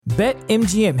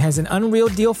BetMGM has an unreal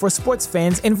deal for sports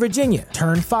fans in Virginia.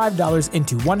 Turn $5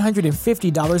 into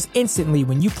 $150 instantly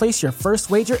when you place your first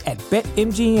wager at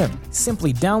BetMGM.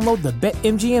 Simply download the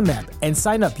BetMGM app and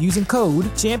sign up using code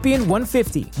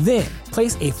Champion150. Then,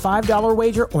 place a $5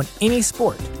 wager on any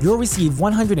sport. You'll receive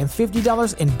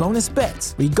 $150 in bonus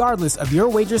bets, regardless of your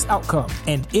wager's outcome.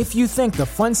 And if you think the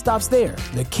fun stops there,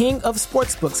 the King of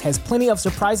Sportsbooks has plenty of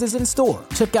surprises in store.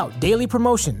 Check out daily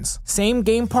promotions,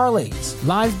 same-game parlays,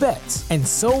 live bets, and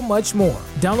so much more.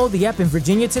 Download the app in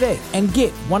Virginia today and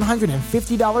get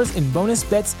 $150 in bonus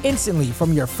bets instantly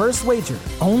from your first wager.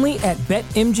 Only at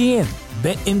BetMGM.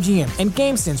 BetMGM and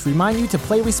GameSense remind you to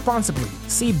play responsibly.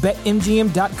 See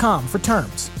BetMGM.com for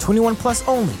terms. 21 plus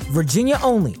only. Virginia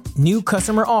only. New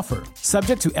customer offer.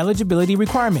 Subject to eligibility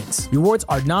requirements. Rewards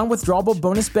are non-withdrawable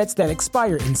bonus bets that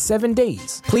expire in 7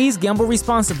 days. Please gamble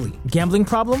responsibly. Gambling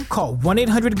problem? Call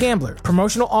 1-800-GAMBLER.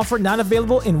 Promotional offer not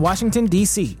available in Washington,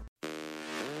 D.C.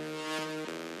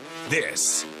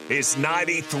 This is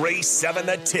 93.7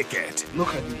 The Ticket.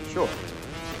 Look at me short.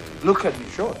 Look at me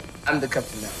short. I'm the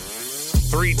captain now.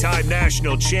 Three-time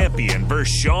national champion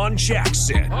Vershawn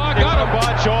Jackson. Oh, got a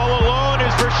bunch all alone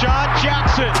is Vershawn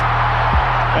Jackson.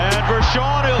 And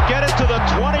Vershawn, he'll get it to the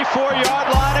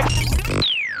 24-yard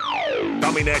line.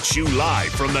 Coming at you live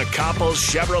from the Coppel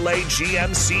Chevrolet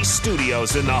GMC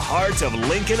studios in the heart of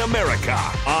Lincoln, America.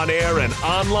 On air and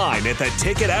online at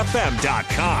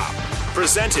theticketfm.com.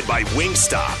 Presented by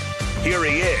Wingstop. Here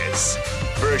he is,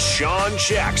 Vershawn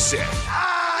Jackson.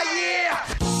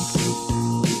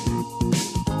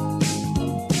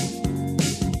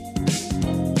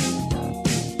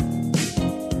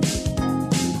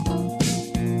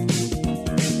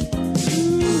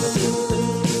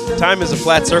 Time is a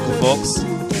flat circle, folks.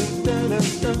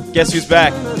 Guess who's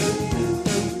back?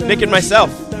 Nick and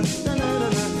myself.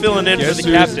 Filling in for the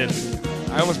captain.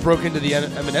 I almost broke into the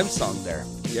Eminem song there.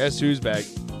 Guess who's back?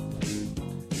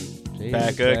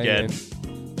 Back again.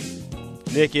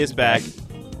 Nick is back.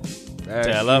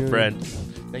 Tell a friend.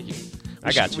 Thank you.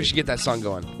 I got you. We should get that song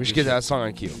going. We should get that song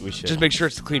on cue. We should. Just make sure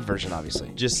it's the clean version, obviously.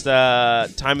 Just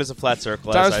time is a flat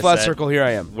circle. Time is a flat circle. Here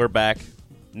I am. We're back.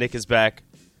 Nick is back.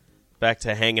 Back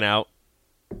to hanging out.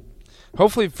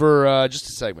 Hopefully for just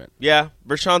a segment. Yeah,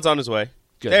 Vershawn's on his way.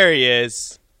 Good. There he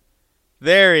is.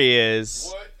 There he is.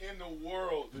 What in the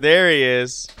world? There he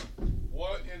is.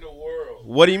 What in the world?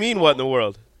 What do you mean, what in the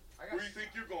world? Where do you think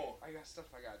you're going? I got stuff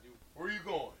I got to do. Where are you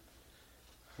going?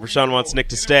 Vershawn wants Nick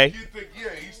to stay. Yeah,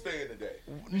 he's staying today.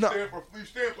 No. He's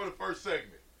staying for the first segment.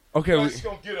 Okay, He's just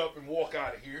gonna get up and walk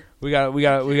out of here. we got.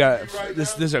 Right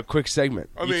This now? is a quick segment.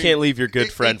 I You can't leave your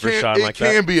good friend Vershawn like that.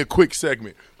 It can be a quick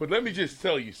segment, but let me just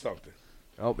tell you something.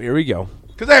 Oh, here we go.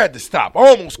 Because I had to stop. I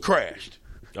almost crashed.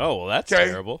 Oh, well, that's Okay?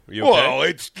 terrible. Are you okay? Well,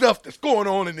 it's stuff that's going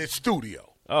on in this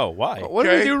studio. Oh, why? What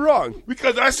did we do wrong?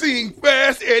 Because I seen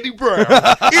Fast Eddie Brown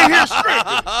in here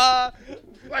stripping.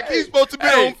 Like he's supposed to be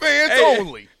on fans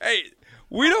only. Hey,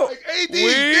 we don't. Like, AD, we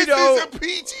this don't. is a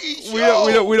PG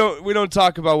show. We don't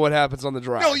talk about what happens on the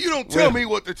drive. No, you don't tell me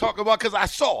what to talk about because I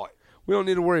saw it. We don't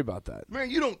need to worry about that. Man,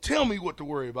 you don't tell me what to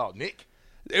worry about, Nick.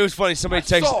 It was funny. Somebody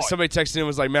saw it. texted in and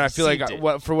was like, "Man, I feel like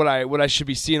what I should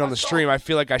be seeing on the stream. I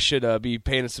feel like I should be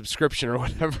paying a subscription or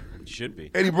whatever." Should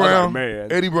be. Eddie Brown, Oh,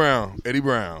 man. Eddie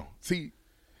Brown. See,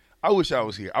 I wish I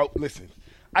was here. Listen,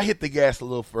 I hit the gas a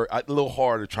little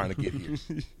harder trying to get here.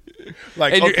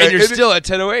 Like, and you're still at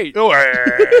 10:08.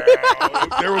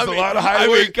 There was a lot of highway.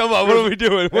 I mean, come on, what are we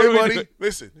doing? What Hey, are we buddy, doing?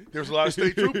 listen. There's a lot of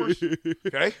state troopers.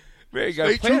 Okay. Man, you got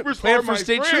State troopers plan are for my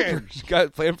state friends. troopers. Got to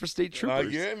plan for state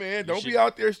troopers. Yeah, man. Don't should be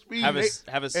out there speeding. Have a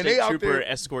And state they out trooper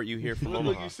there- escort you here from Look,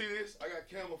 Omaha. you see this? I got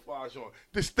camouflage on.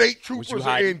 The state troopers are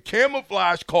hiding? in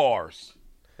camouflage cars.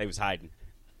 He was hiding.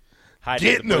 Getting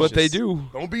in the them. What they bushes. do.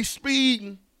 Don't be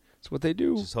speeding. That's what they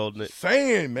do. Just holding it.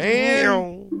 Saying,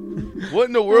 man. What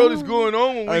in the world is going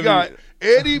on when we got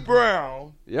Eddie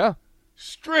Brown Yeah.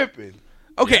 stripping?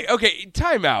 Okay.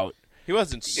 Time out. He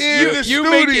wasn't. In the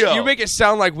studio. You make it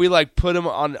sound like we like put him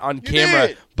on camera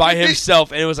did. by You did.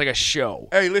 himself, and it was like a show.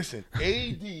 Hey, listen.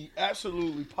 AD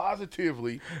absolutely,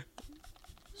 positively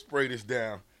spray this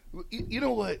down. You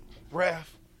know what, Raph?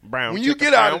 Brown. When you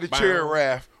chicken get out of brown, the chair,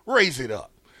 brown. Raph, raise it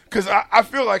up. Because I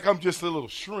feel like I'm just a little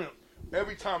shrimp.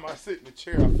 Every time I sit in the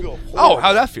chair, I feel horrible. Oh,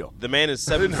 how'd that feel? The man is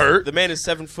 7. Didn't hurt. The man is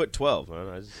 7'12". Man.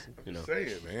 I just, Say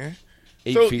it, man.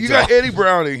 8 So feet you got tall. Eddie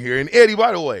Brown in here. And Eddie,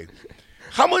 by the way,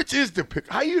 how much is the pick?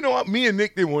 How you know me and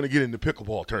Nick didn't want to get in the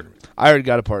pickleball tournament? I already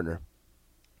got a partner.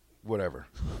 Whatever.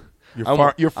 I'm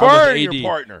You're with firing AD. your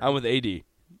partner. I'm with AD.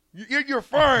 You're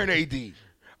firing AD.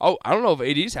 Oh, I don't know if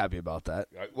AD's happy about that.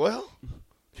 Well,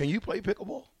 can you play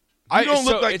pickleball? You don't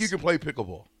look like you can play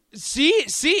pickleball. See,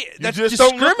 that's just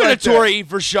don't look like discriminatory,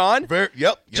 Vershawn.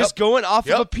 Yep. Just going off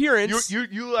of appearance.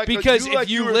 You like because if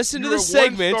you you're listen to a the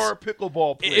segment, one-star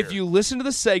pickleball player. if you listen to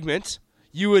the segment,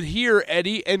 you would hear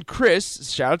Eddie and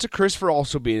Chris. Shout out to Chris for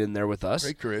also being in there with us.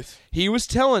 Hey, Chris. He was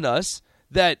telling us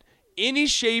that any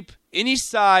shape, any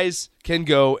size can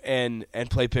go and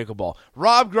play pickleball.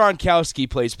 Rob Gronkowski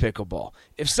plays pickleball.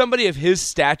 If somebody of his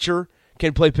stature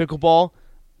can play pickleball,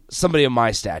 somebody of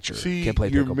my stature can play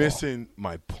pickleball. You're missing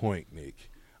my point, Nick.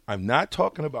 I'm not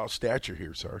talking about stature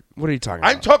here, sir. What are you talking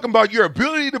about? I'm talking about your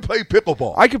ability to play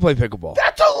pickleball. I can play pickleball.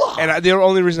 That's a lie. And the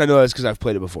only reason I know that is because I've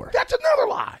played it before. That's another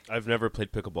lie. I've never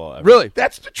played pickleball ever. Really?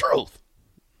 That's the truth.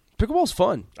 Pickleball's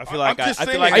fun. I feel like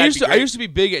I used to be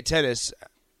big at tennis.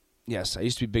 Yes, I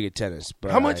used to be big at tennis.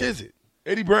 But how much is it?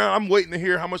 Eddie Brown, I'm waiting to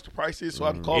hear how much the price is so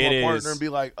I can call my partner and be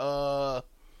like, So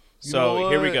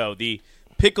here we go. The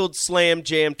Pickled Slam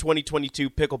Jam 2022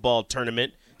 Pickleball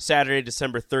Tournament, Saturday,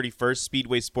 December 31st,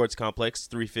 Speedway Sports Complex,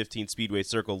 315 Speedway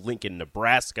Circle, Lincoln,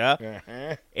 Nebraska.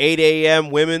 8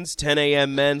 a.m. women's, 10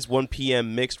 a.m. men's, 1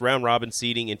 p.m. mixed round-robin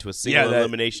seating into a single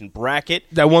elimination bracket.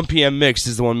 That 1 p.m. mixed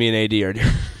is the one me and AD are doing.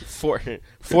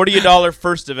 $40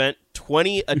 first event,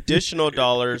 $20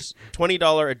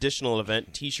 additional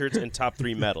event, T-shirts, and top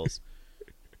 3 medals.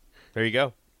 There you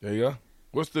go. There you go.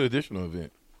 What's the additional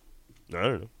event? I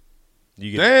don't know.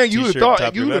 You you would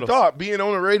have thought being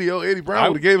on the radio, Eddie Brown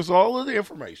would have gave us all of the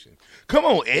information. Come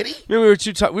on, Eddie. We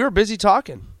were busy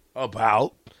talking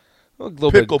about a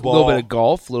little pickleball, a little bit of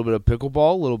golf, a little bit of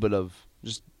pickleball, a little bit of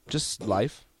just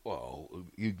life. Well,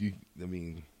 I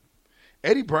mean,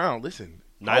 Eddie Brown. Listen,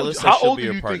 Nyla how old be do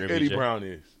your you partner, think Eddie BJ. Brown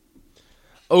is?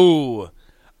 Oh,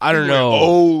 I don't know.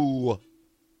 Oh,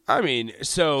 I mean,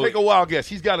 so take a wild guess.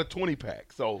 He's got a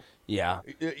 20-pack. So yeah,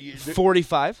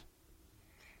 45.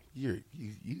 You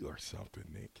are something,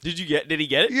 Nick. Did he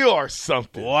get it? You are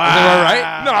something. Wow. Is that all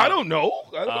right? No, I don't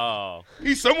know.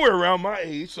 He's somewhere around my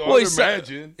age, so I would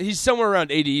imagine. He's somewhere around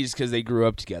 80s because they grew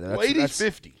up together. 80's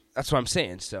 50. That's what I'm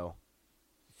saying, so.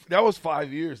 That was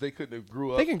 5 years. They couldn't have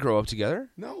grew up. They can grow up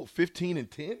together. No, 15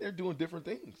 and 10. They're doing different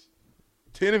things.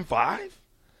 10 and 5.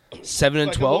 7 and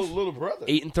like 12. Little brother.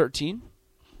 8 and 13.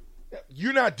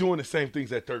 You're not doing the same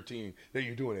things at 13 that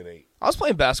you're doing at 8. I was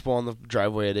playing basketball on the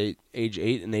driveway at age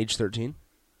 8 and age 13.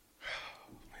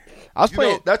 I was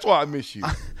playing. That's why I miss you.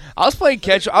 I was playing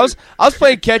catch. I was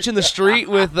playing catch in the street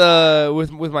with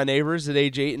my neighbors at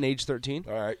age 8 and age 13.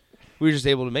 All right. We were just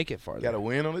able to make it farther. Got to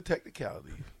win on the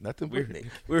technicality. Nothing but Nick.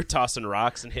 We were tossing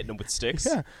rocks and hitting them with sticks.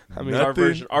 Yeah, I mean our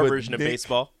version of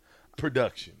baseball.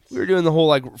 Productions. We were doing the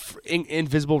whole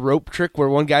invisible rope trick where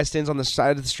one guy stands on the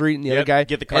side of the street and the other guy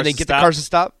get the cars the cars to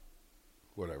stop.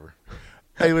 Whatever.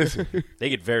 Hey, listen. They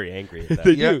get very angry at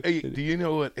that. Yeah. Hey, do you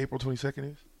know what April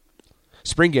 22nd is?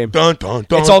 Spring game. Dun, dun,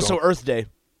 dun, it's also Earth Day.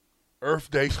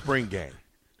 Earth Day spring game.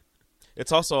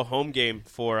 It's also a home game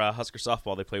for Husker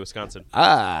softball. They play Wisconsin.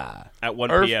 At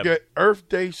 1 p.m. Earth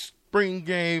Day spring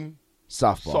game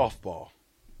softball.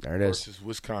 There it is. Versus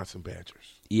Wisconsin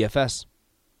Badgers. EFS.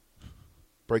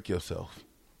 Break yourself.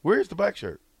 Where's the black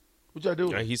shirt? What y'all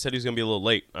doing? He said he was going to be a little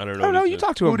late. I don't know. Oh, no, you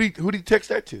talked to him. Who'd he text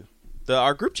that to?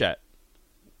 Our group chat.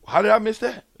 How did I miss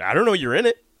that? I don't know. You're in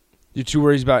it. You're too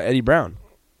worried about Eddie Brown.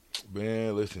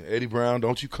 Man, listen, Eddie Brown,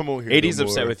 don't you come on here. AD's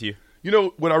upset with you. You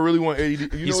know what I really want Eddie to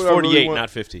do? He's 48,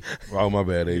 not 50. Oh, my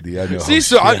bad, AD. I know. See,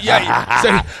 so I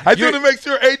had to make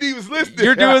sure AD was listening.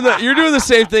 You're doing the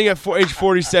same thing at age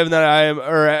 47 that I am,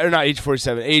 or not age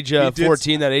 47, age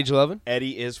 14 that age 11.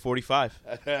 Eddie is 45.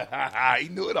 He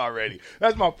knew it already.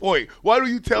 That's my point. Why do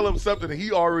you tell him something that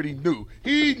he already knew?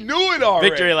 He knew it already.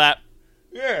 Victory lap.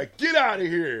 Yeah, get out of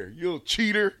here, you little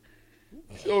cheater.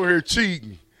 You're over here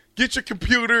cheating. Get your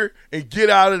computer and get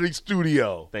out of the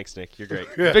studio. Thanks, Nick. You're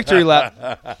great. Victory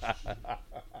lap.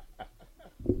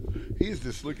 He's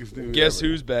the slickest dude. Guess ever.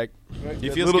 who's back? He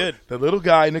feels good. The little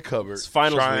guy in the cupboard It's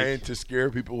finals trying week. to scare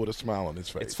people with a smile on his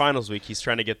face. It's finals week. He's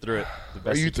trying to get through it the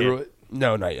best Are you he through can. it?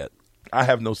 No, not yet. I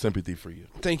have no sympathy for you.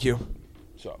 Thank you.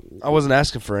 So I wasn't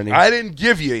asking for any. I didn't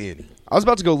give you any. I was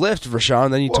about to go lift,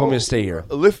 Rashawn, then you told me to stay here.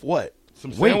 Lift what?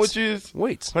 Some Weights. sandwiches?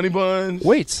 Weights. Honey buns?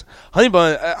 Weights. Honey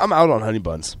bun. I'm out on honey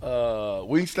buns.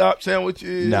 Wingstop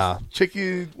sandwiches? Nah.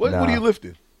 Chicken? What Nah. are you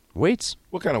lifting? Weights.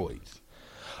 What kind of weights?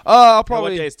 I'll What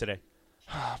probably day is today?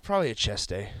 probably a chest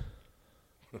day.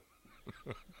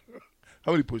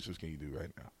 How many push-ups can you do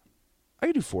right now? I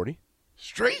could do 40.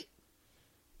 Straight?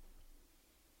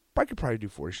 I could probably do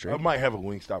 40 straight. I might have a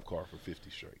Wingstop card for 50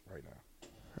 straight right now.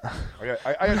 I got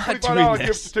a not doing $25 gift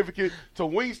this. certificate to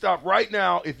Wingstop right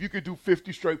now if you could do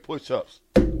 50 straight push-ups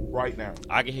right now.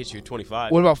 I can hit you at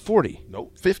 25. What about 40?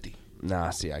 Nope, 50.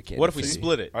 Nah, see, I can't. What if we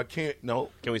split it? I can't. No.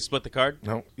 Can we split the card?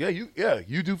 No. Yeah,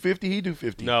 you do 50, he do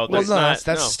 50. No, Well, that's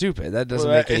that's no. stupid. That doesn't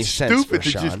Well, make any it's sense. stupid for to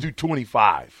Sean. just do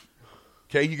 25.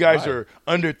 Okay, you guys are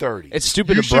under 30. It's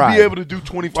stupid You to should bribe. be able to do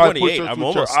 25 28. push-ups I'm with your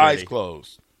almost eyes 30.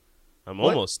 closed. I'm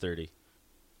What? almost 30.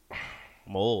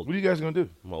 I'm old. What are you guys going to do?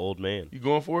 I'm an old man. You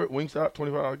going for it? Wingstop,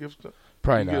 $25 gift?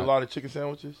 Probably You get a not. lot of chicken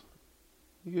sandwiches?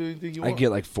 You get anything you I want? get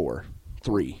like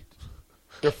 3.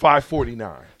 They're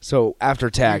 $5.49. So after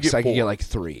tax, get I can get 4. like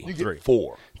 3. You Three. get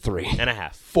 4. 3. And a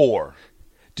half. 4.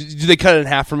 Do they cut it in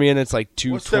half for me and it's like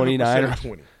What's 7% $2.29? of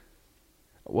 20?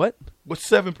 What? What's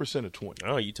 7% of 20?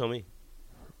 Oh, you tell me.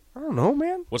 I don't know,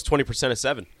 man. What's 20% of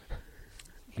 7?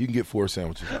 You can get 4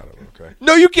 sandwiches out of it, okay?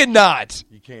 No, you cannot.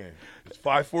 You can. It's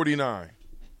 $5.49.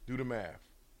 Do the math.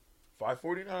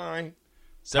 $5.49.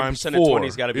 7% of 4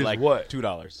 20's got to be is like what?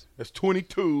 $2. That's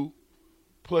 22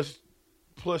 plus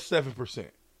 7%.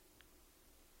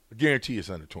 I guarantee it's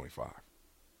under 25.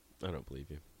 I don't believe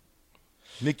you.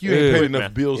 Nick, you ain't paid enough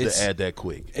man. bills It's- to add that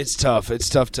quick. It's tough. It's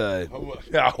tough to.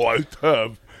 Yeah, well, it's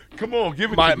tough. Come on,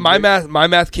 give it My to me. my Nick. math my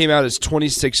math came out as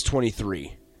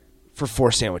 26.23 for 4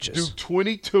 Do sandwiches.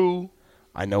 22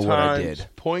 I know what I times did.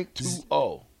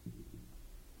 0.20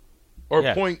 or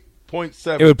Yeah.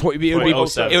 0.7. It would point be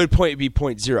 0.07. it would point be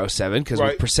 0.07 because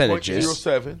right, with percentages.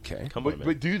 0.07. Okay. Come on, But, man.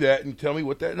 but do that and tell me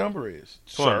what that number is,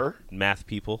 Come sir. on, math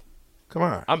people. Come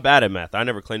on. I'm bad at math. I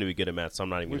never claimed to be good at math, so I'm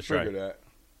not even We going to try. figure that.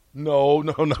 No.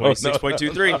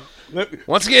 26.23. Let me-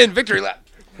 Once again, victory lap.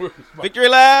 Victory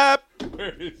lap! I'm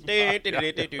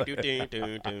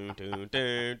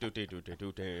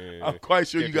quite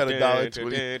sure you got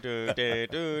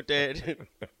 $1.20.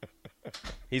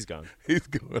 He's gone. He's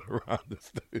going around the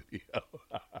studio.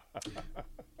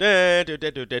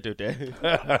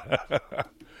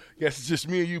 Guess it's just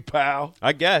me and you, pal.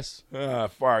 I guess.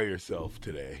 Fire yourself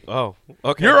today. Oh,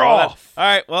 okay. You're Well, off. All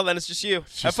right. Well, then it's just you.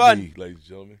 It's Have just fun. me, ladies and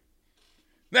gentlemen.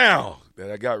 Now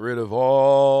that I got rid of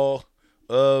all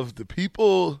of the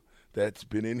people that's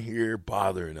been in here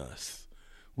bothering us,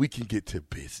 we can get to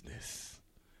business.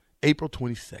 April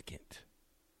 22nd.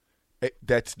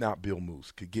 That's not Bill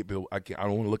Moose. Could get Bill. I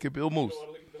don't want to look at Bill Moose.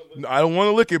 No, I don't want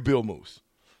to look at Bill Moose.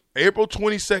 April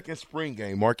 22nd spring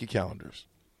game. Mark your calendars.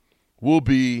 Will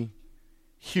be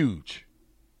huge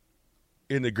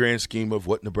in the grand scheme of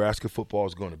what Nebraska football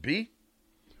is going to be,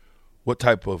 what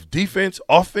type of defense,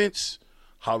 offense,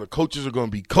 how the coaches are going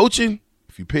to be coaching.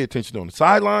 If you pay attention on the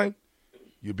sideline,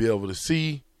 you'll be able to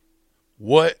see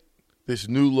what this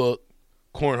new look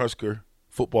Cornhusker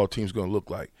football team is going to look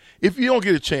like. If you don't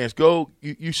get a chance,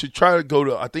 you should try to go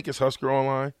to, I think it's Husker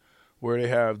Online, where they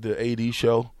have the AD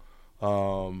show,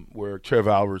 where Trev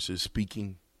Alvarez is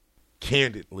speaking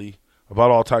candidly about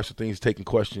all types of things, taking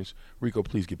questions. Rico,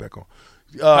 please get back on.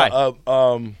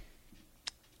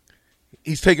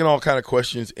 He's taking all kind of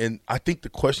questions, and I think the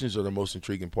questions are the most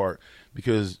intriguing part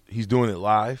because he's doing it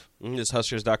live. This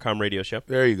Huskers.com radio show.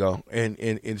 There you go, and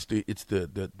it's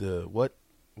the what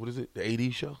is it? The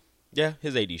AD show. Yeah,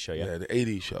 his AD show. Yeah. The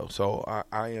AD show. So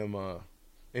I am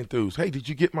enthused. Hey, did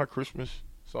you get my Christmas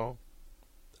song?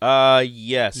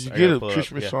 Yes. Did you I get gotta a pull it up.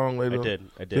 Christmas Yeah, song later?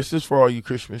 I did. This is for all you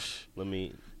Christmas. Let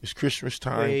me. It's Christmas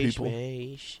time, people.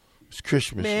 Wish. It's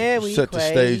Christmas. Merry Set the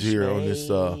stage here on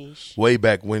this way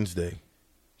back Wednesday.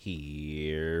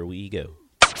 Here we go.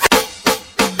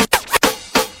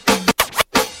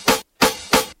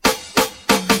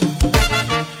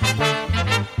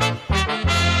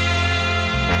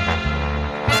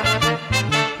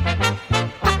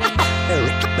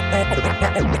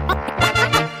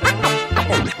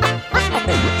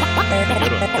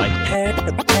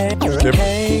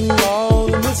 Hang all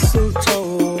the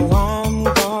mistletoe, I'm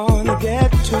gonna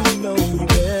get to know you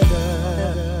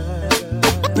better.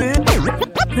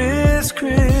 This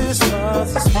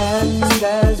Christmas, and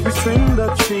as we trim the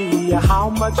tree, how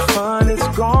much fun it's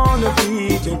gonna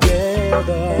be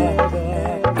together.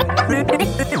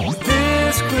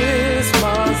 This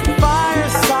Christmas, the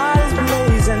fireside is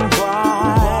blazing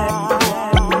bright.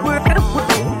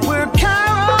 We're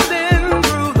caroling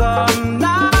through the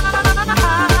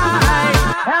night,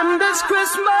 and this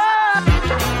Christmas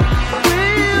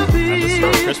will be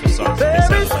Christmas songs. They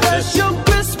very sound like this. special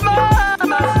Christmas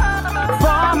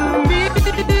from me.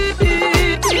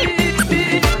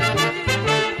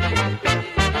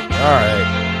 All right.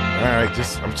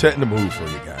 I'm setting the mood for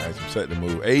you guys. I'm setting the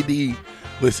mood. AD,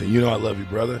 listen, you know I love you,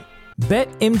 brother.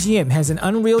 BetMGM has an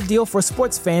unreal deal for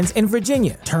sports fans in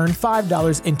Virginia. Turn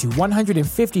 $5 into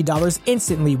 $150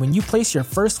 instantly when you place your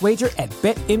first wager at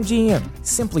BetMGM.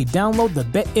 Simply download the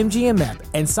BetMGM app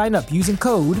and sign up using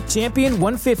code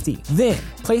Champion150. Then,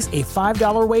 Place a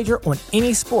 $5 wager on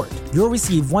any sport. You'll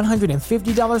receive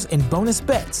 $150 in bonus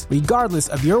bets, regardless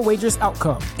of your wager's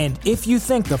outcome. And if you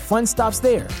think the fun stops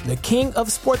there, the King of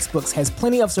Sportsbooks has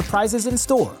plenty of surprises in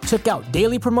store. Check out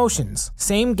daily promotions,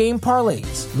 same-game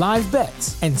parlays, live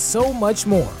bets, and so much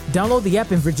more. Download the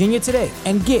app in Virginia today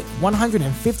and get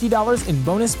 $150 in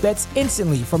bonus bets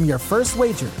instantly from your first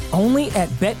wager. Only at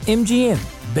BetMGM.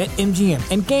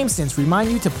 BetMGM and GameSense remind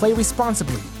you to play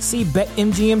responsibly. See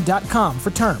BetMGM.com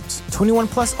for terms. 21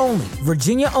 plus only.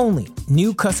 Virginia only.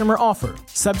 New customer offer.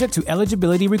 Subject to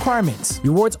eligibility requirements.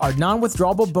 Rewards are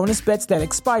non-withdrawable bonus bets that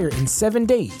expire in 7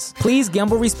 days. Please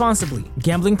gamble responsibly.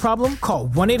 Gambling problem? Call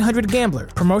 1-800-GAMBLER.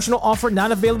 Promotional offer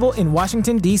not available in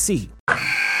Washington, D.C.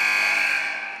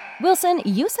 Wilson,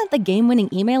 you sent the game-winning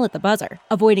email at the buzzer,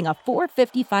 avoiding a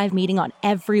 4:55 meeting on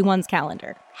everyone's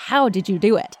calendar. How did you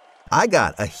do it? I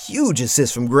got a huge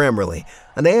assist from Grammarly,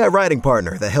 an AI writing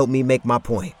partner that helped me make my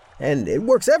point. And it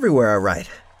works everywhere I write.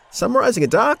 Summarizing a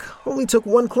doc only took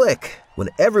 1 click. When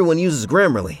everyone uses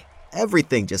Grammarly,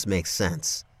 everything just makes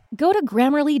sense. Go to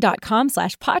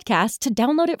Grammarly.com/podcast to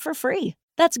download it for free.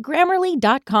 That's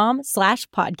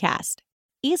Grammarly.com/podcast.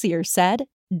 Easier said,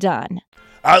 done.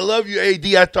 I love you,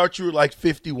 AD. I thought you were like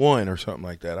 51 or something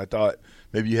like that. I thought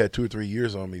maybe you had 2 or 3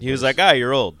 years on me. He was like,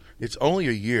 you're old. It's only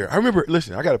a year. I remember,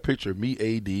 listen, I got a picture of me,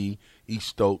 AD, East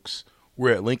Stokes.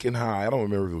 We're at Lincoln High. I don't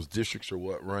remember if it was districts or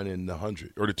what, running the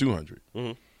 100 or the 200.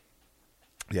 Mm-hmm.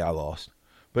 Yeah, I lost.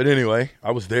 But anyway,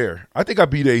 I was there. I think I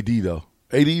beat AD, though.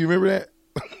 AD, you remember that?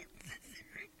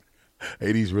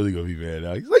 AD's really going to be mad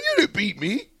now. He's like, you didn't beat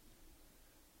me.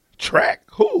 Track?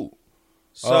 Who?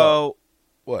 So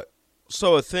what?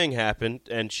 So a thing happened,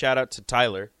 and shout out to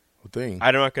Tyler. What thing?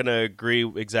 I'm not going to agree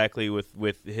exactly with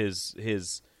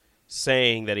his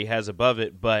saying that he has above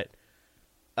it, but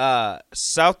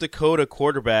South Dakota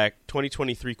quarterback,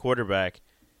 2023 quarterback,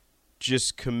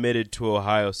 just committed to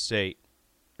Ohio State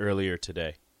earlier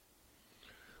today.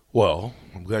 Well,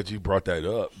 I'm glad you brought that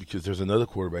up because there's another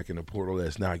quarterback in the portal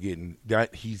that's not getting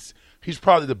that. He's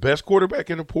probably the best quarterback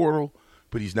in the portal,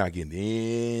 but he's not getting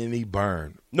any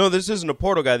burn. No, this isn't a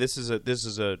portal guy. This is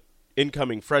a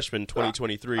incoming freshman,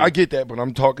 2023. I get that, but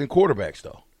I'm talking quarterbacks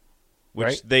though. Which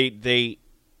right? the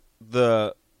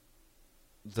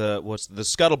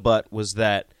scuttlebutt was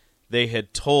that they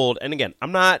had told, and again,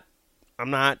 I'm not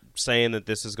saying that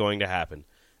this is going to happen.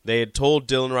 They had told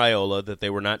Dylan Raiola that they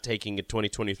were not taking a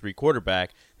 2023 quarterback.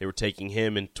 They were taking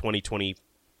him in 2020.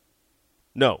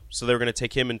 No, so they were going to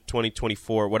take him in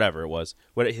 2024, whatever it was,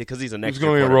 because he's a next year quarterback. He's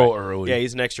going to enroll early. Yeah,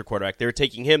 he's an extra quarterback. They were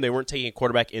taking him. They weren't taking a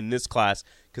quarterback in this class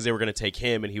because they were going to take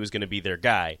him, and he was going to be their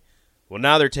guy. Well,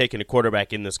 now they're taking a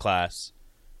quarterback in this class.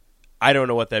 I don't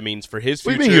know what that means for his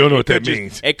future. What do you mean you don't know what that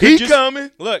means? He coming.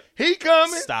 Look. He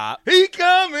coming. Stop. He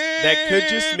coming. That could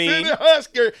just mean. The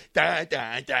Husker.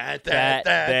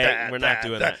 We're not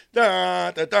doing that.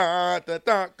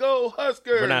 Go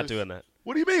Huskers. We're not doing that.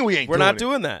 What do you mean we ain't We're doing it? not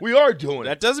doing that. We are doing it.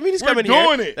 That doesn't mean he's We're coming here.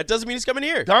 doing it. That doesn't mean he's coming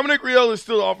here. Dominic Riel is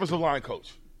still the offensive line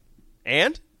coach.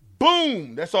 And?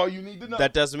 Boom. That's all you need to know.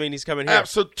 That doesn't mean he's coming here.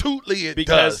 Absolutely it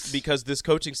does. Because this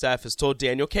coaching staff has told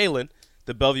Daniel Kaelin,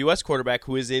 the Bellevue West quarterback,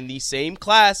 who is in the same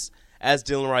class as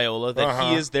Dylan Raiola, that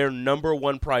he is their number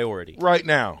one priority. Right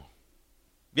now.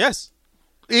 Yes.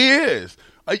 He is.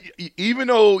 Even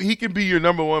though he can be your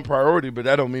number one priority, but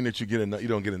that don't mean that you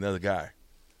don't get another guy.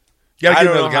 You got to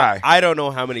get another guy. I don't know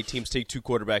how many teams take 2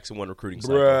 quarterbacks in one recruiting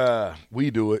cycle. Bruh,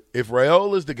 we do it. If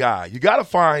Raiola is the guy, you got to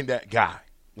find that guy.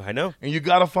 I know. And you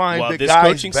got to find the this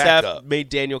guy's coaching backup. staff made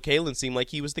Daniel Kaelin seem like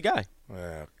he was the guy.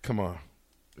 Come on.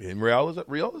 And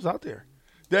Raiola's out there.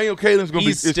 Daniel Kaelin's going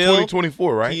to be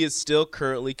 2024, right? He is still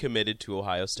currently committed to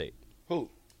Ohio State.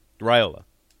 Who? Raiola.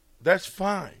 That's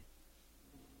fine.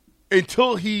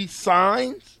 Until he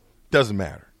signs, doesn't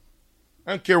matter.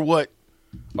 I don't care what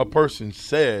a person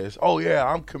says. Oh, yeah,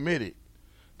 I'm committed.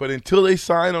 But until they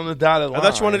sign on the dotted line. I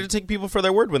thought you wanted to take people for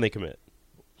their word when they commit.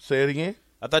 Say it again?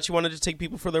 I thought you wanted to take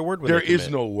people for their word when they commit. There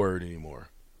is no word anymore.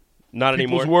 Not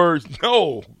People's anymore? words,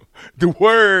 no. The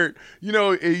word,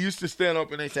 it used to stand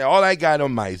up and they say, all I got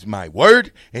on is my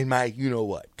word and my,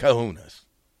 kahunas.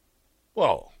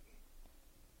 Well,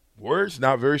 words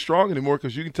not very strong anymore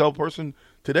because you can tell a person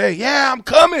today, yeah, I'm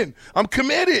coming. I'm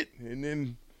committed. And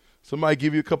then somebody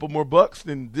give you a couple more bucks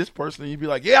than this person and you'd be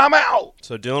like, yeah, I'm out.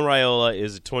 So Dylan Raiola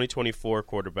is a 2024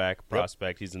 quarterback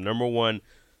prospect. Yep. He's the number one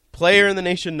player in the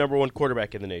nation, number one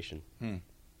quarterback in the nation.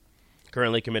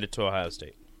 Currently committed to Ohio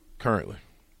State.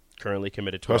 Currently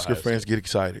committed to Husker Ohio fans State. get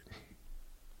excited.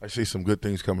 I see some good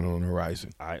things coming on the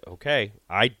horizon.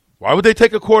 Why would they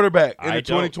take a quarterback in the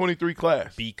 2023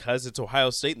 class? Because it's Ohio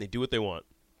State and they do what they want.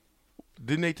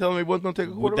 Didn't they tell him they wasn't going to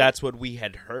take a quarterback? That's what we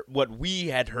had heard. What we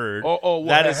had heard. What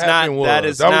that had is happened not. was. That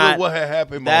is that not. Was what had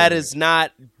happened. That is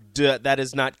not. That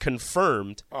is not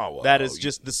confirmed. Oh, well, that is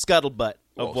just the scuttlebutt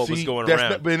of what was going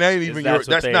around. But it ain't even your.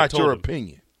 That's not your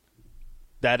opinion.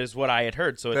 That is what I had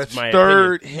heard. So it's my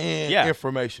third-hand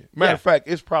information. Matter of fact,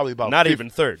 it's probably about not even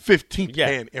third,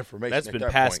 15th-hand information. That's been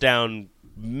passed down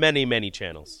many, many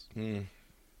channels.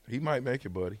 He might make it,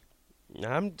 buddy.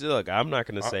 I'm not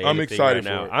going to say. I'm excited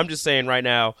right now. for it. I'm just saying right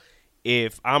now,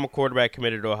 if I'm a quarterback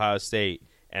committed to Ohio State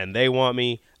and they want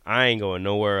me, I ain't going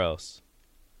nowhere else,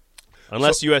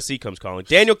 unless USC comes calling.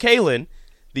 Daniel Kaelin,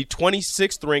 the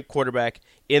 26th ranked quarterback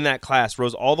in that class,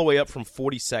 rose all the way up from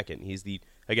 42nd. He's the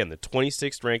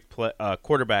 26th ranked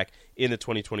quarterback in the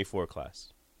 2024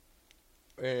 class.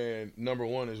 And number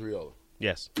 1 is Riola.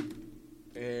 Yes.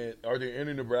 And are there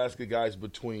any Nebraska guys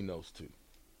between those two?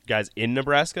 Guys in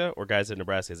Nebraska or guys that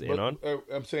Nebraska is in on?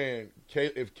 I'm saying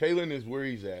if Kaelin is where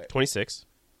he's at. 26.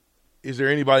 Is there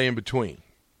anybody in between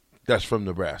that's from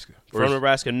Nebraska?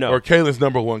 Nebraska, no. Or Kaelin's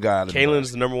number 1 guy out of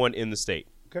Kaelin's the number 1 in the state.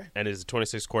 Okay. And is the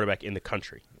 26th quarterback in the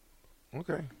country.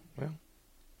 Okay. Well.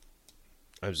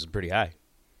 That was pretty high.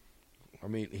 I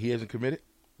mean, he hasn't committed?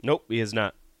 Nope, he has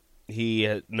not.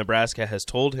 Nebraska has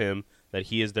told him that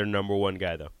he is their number 1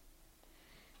 guy, though.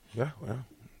 Yeah, well,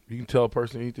 you can tell a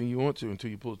person anything you want to until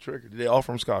you pull the trigger. Did they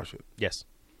offer him scholarship? Yes.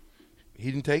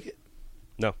 He didn't take it?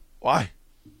 No. Why?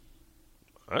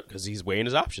 Because he's weighing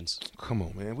his options. Come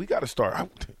on, man. We got to start.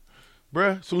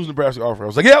 Bruh, as soon as Nebraska offered, I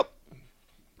was like, yep.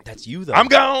 That's you, though. I'm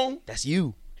gone. That's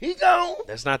you. He gone.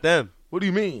 That's not them. What do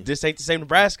you mean? This ain't the same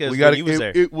Nebraska as when you was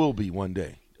there. It will be one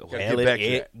day.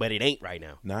 But it ain't right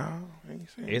now. Nah, I ain't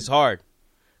saying it's hard.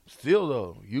 Still,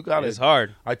 though, you got to. It's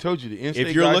hard. I told you, the in-state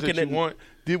if you're guys looking that you want,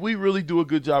 did we really do a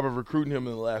good job of recruiting him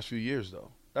in the last few years,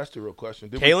 though? That's the real question.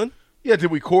 Kaelin? Yeah,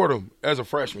 did we court him as a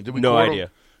freshman? Did we no court idea.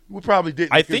 Him? We probably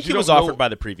didn't. I think he was offered by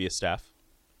the previous staff.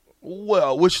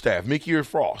 Well, which staff? Mickey or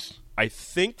Frost? I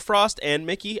think Frost and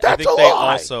Mickey. That's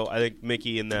I think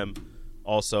Mickey and them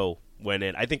also went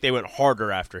in. I think they went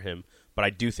harder after him, but I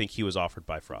do think he was offered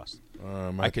by Frost.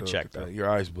 I could check though. Your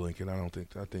eyes blinking. I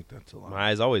think that's a lie. My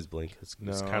eyes always blink. It's kind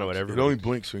of what everybody. It only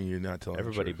blinks when you're not telling.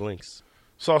 Everybody blinks.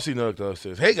 Saucy Nug though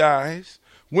says, "Hey guys,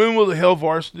 when will the Hell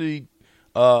Varsity?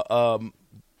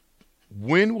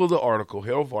 When will the article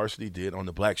Hell Varsity did on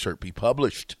the black shirt be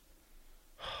published?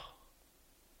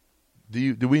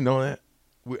 Do we know that?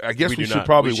 I guess we should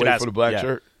probably wait for the black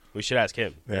shirt. We should ask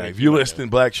him. Yeah, if you're listening,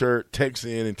 black shirt, text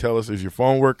in and tell us, is your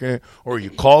phone working or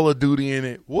your Call of Duty in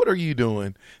it? What are you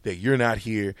doing that you're not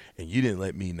here and you didn't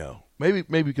let me know?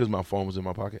 Maybe because my phone was in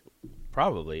my pocket.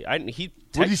 Probably. What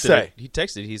did he say? He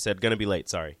texted. He said, "Gonna be late.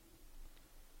 Sorry."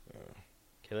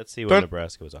 Okay, let's see when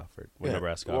Nebraska was offered.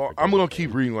 I'm gonna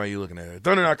keep reading while you're looking at it.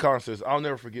 Thunder.com says, "I'll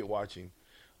never forget watching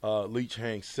Leach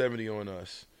hang 70 on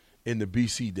us in the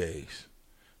BC days.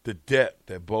 The depth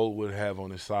that Bo would have on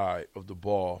his side of the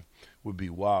ball would be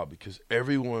wild because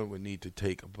everyone would need to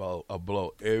take a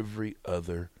blow every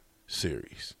other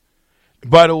series."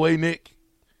 By the way, Nick,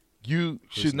 you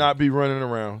should not be running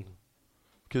around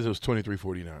because it was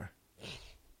 23-49.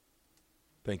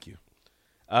 Thank you.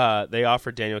 They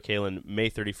offered Daniel Kaelin May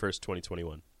 31st,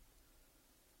 2021.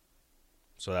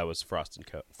 So that was Frost and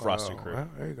crew. Well,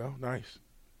 there you go. Nice.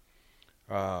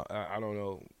 I don't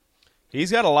know.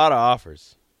 He's got a lot of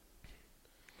offers.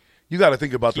 You got to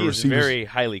think about the receivers. He's very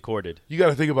highly courted. You got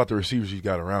to think about the receivers he's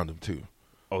got around him, too.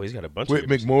 Oh, he's got a bunch With of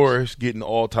McMorris getting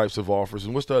all types of offers.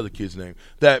 And what's the other kid's name?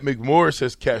 That McMorris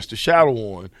has cast a shadow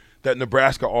on that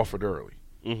Nebraska offered early.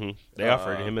 Mm-hmm. They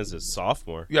offered him as a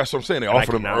sophomore. Yeah, that's what I'm saying. They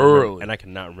offered him early. And I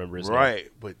cannot remember his name. Right,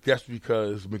 but that's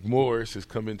because McMorris has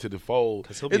come into the fold.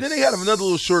 And then they had another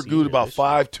little short dude about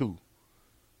 5'2".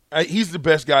 He's the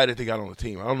best guy that they got on the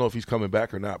team. I don't know if he's coming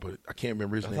back or not, but I can't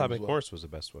remember his name. I thought McMorris was the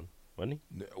best one, wasn't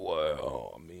he?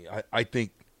 Well, I mean, I think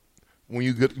when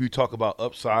you talk about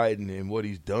upside and what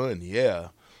he's done, yeah.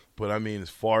 But, I mean,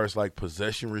 as far as, like,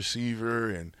 possession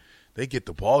receiver and – they get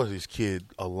the ball to this kid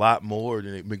a lot more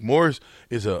than McMorris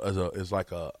is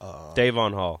like a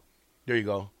Davon Hall. There you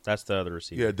go. That's the other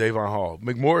receiver. Yeah, Davon Hall.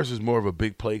 McMorris is more of a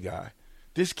big play guy.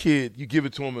 This kid, you give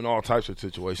it to him in all types of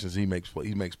situations. He makes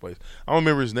plays. I don't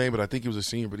remember his name, but I think he was a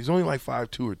senior. But he's only like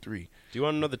 5'2" or 3. Do you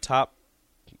want to know the top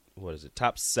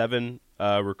 7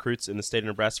 recruits in the state of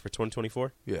Nebraska for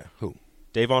 2024? Yeah, who?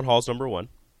 Davon Hall's number 1.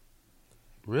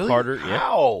 Really? Carter.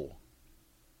 How?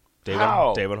 Yeah.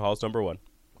 How? Davon Hall's number 1.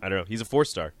 I don't know. He's a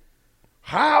 4-star.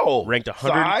 How? Ranked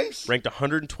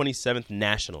 127th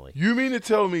nationally. You mean to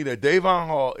tell me that Davon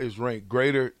Hall is ranked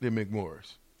greater than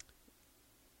McMorris?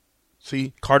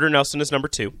 See? Carter Nelson is number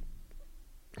 2.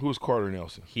 Who's Carter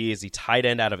Nelson? He is the tight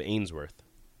end out of Ainsworth.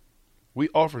 We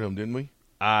offered him, didn't we?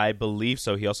 I believe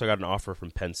so. He also got an offer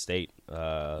from Penn State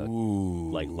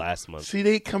like last month. See,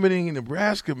 they coming in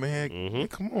Nebraska, man. Mm-hmm.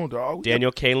 Come on, dog.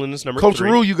 Daniel Kalen is number Coach 3.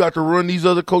 Rule, you got to run these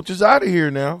other coaches out of here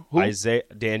now. Who?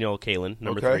 Daniel Kalen,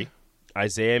 number 3.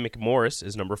 Isaiah McMorris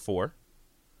is number 4.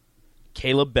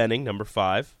 Caleb Benning, number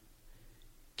 5.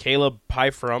 Caleb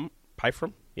Pyfrom,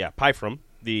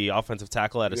 the offensive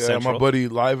tackle out of Central. My buddy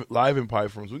Live in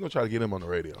Pyfroms. We're going to try to get him on the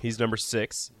radio. He's number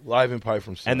 6. Live in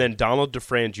Pyfroms. And then Donald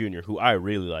Dufran Jr., who I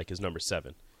really like, is number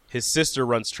 7. His sister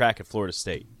runs track at Florida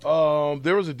State.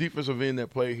 There was a defensive end that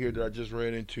played here that I just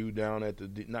ran into down at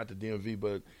not the DMV,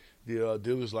 but the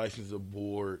dealer's license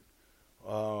board.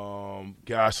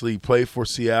 Gasly played for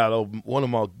Seattle. One of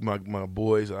my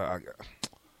boys,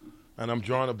 and I'm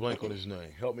drawing a blank on his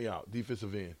name. Help me out.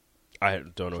 Defensive end. I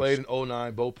don't know. Played in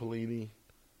 09, Bo Pelini.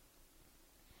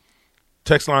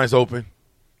 Text line's open,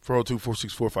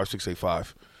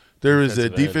 402-464-5685. There is a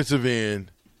defensive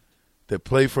end that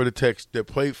played for that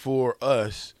played for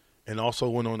us and also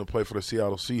went on to play for the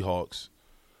Seattle Seahawks.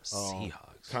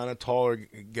 Kind of taller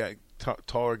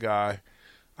guy.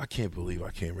 I can't believe I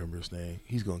can't remember his name.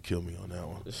 He's going to kill me on that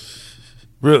one.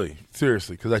 Really,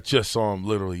 seriously, because I just saw him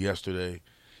literally yesterday.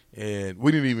 And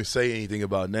we didn't even say anything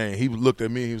about name. He looked at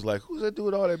me and he was like, "Who's that dude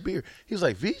with all that beard?" He was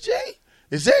like, "VJ?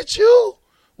 Is that you?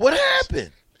 What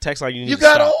happened?" Text line, you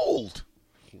got old.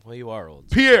 Well, you are old.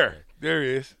 Pierre. There he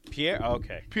is. Pierre? Oh,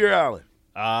 okay. Pierre Allen.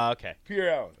 Okay.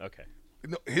 Pierre Allen. Okay.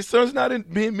 No, his son's not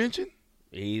being mentioned?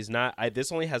 He's not. This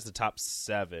only has the top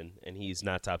 7, and he's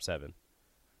not top 7.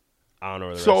 I don't know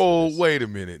where the rest So, is. wait a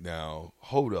minute now.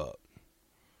 Hold up.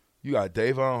 You got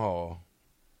Davon Hall,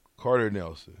 Carter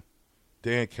Nelson,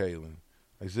 Dan Kalen,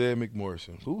 Isaiah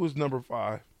McMorrison. Who was number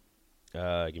 5?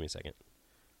 Give me a second.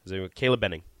 Caleb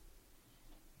Benning.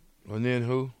 And then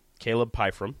who? Caleb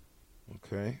Pyfrom.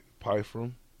 Okay,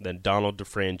 Pyfrom. Then Donald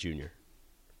Dufran Jr.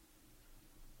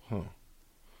 Huh.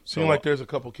 Seems like there's a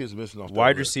couple kids missing off that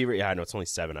wide list. receiver. Yeah, I know it's only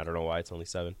 7. I don't know why it's only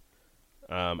 7.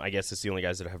 I guess it's the only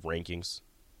guys that have rankings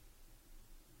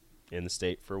in the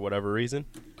state for whatever reason.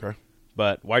 Okay.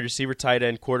 But wide receiver, tight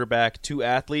end, quarterback, 2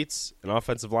 athletes, an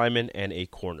offensive lineman, and a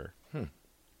corner.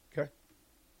 Okay.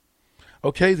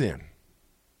 Okay, then.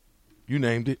 You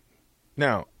named it.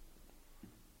 Now,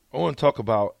 I want to talk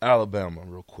about Alabama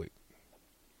real quick.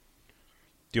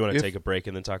 Do you want to take a break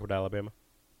and then talk about Alabama?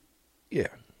 Yeah.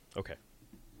 Okay.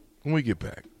 When we get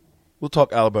back, we'll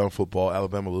talk Alabama football.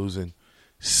 Alabama losing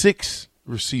 6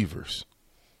 receivers.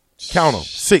 Count them.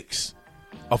 6.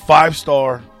 A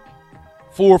 5-star,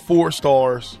 4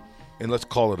 4-stars, and let's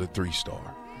call it a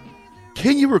 3-star.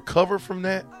 Can you recover from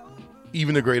that?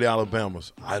 Even the great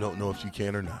Alabamas. I don't know if you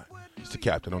can or not. It's the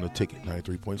captain on the ticket,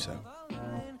 93.7.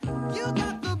 You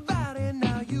got the body,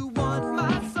 now you want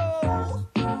my soul.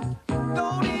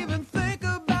 Don't even think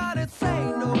about it, say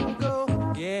no go.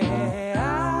 Yeah,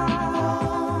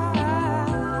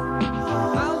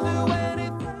 I'll do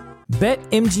anything.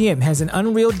 BetMGM has an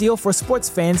unreal deal for sports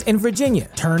fans in Virginia.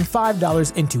 Turn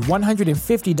 $5 into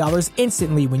 $150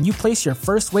 instantly when you place your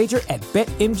first wager at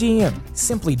BetMGM.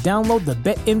 Simply download the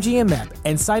BetMGM app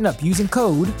and sign up using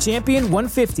code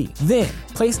Champion150. Then,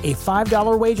 place a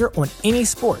 $5 wager on any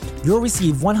sport. You'll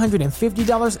receive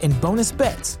 $150 in bonus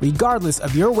bets, regardless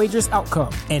of your wager's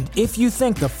outcome. And if you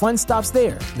think the fun stops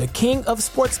there, the king of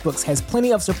sportsbooks has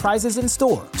plenty of surprises in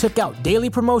store. Check out daily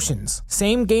promotions,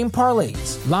 same-game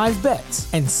parlays, live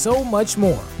bets, and so much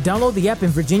more. Download the app in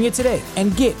Virginia today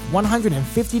and get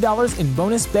 $150 in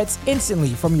bonus bets instantly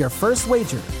from your first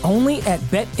wager. Only at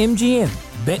BetMGM.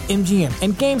 BetMGM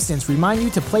and GameSense remind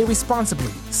you to play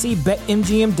responsibly. See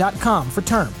BetMGM.com for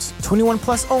terms. 21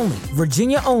 plus only.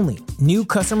 Virginia only. New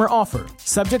customer offer.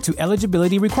 Subject to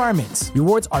eligibility requirements.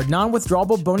 Rewards are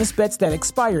non-withdrawable bonus bets that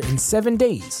expire in 7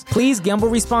 days. Please gamble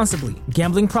responsibly.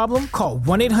 Gambling problem? Call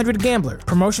 1-800-GAMBLER.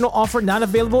 Promotional offer not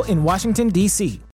available in Washington, D.C.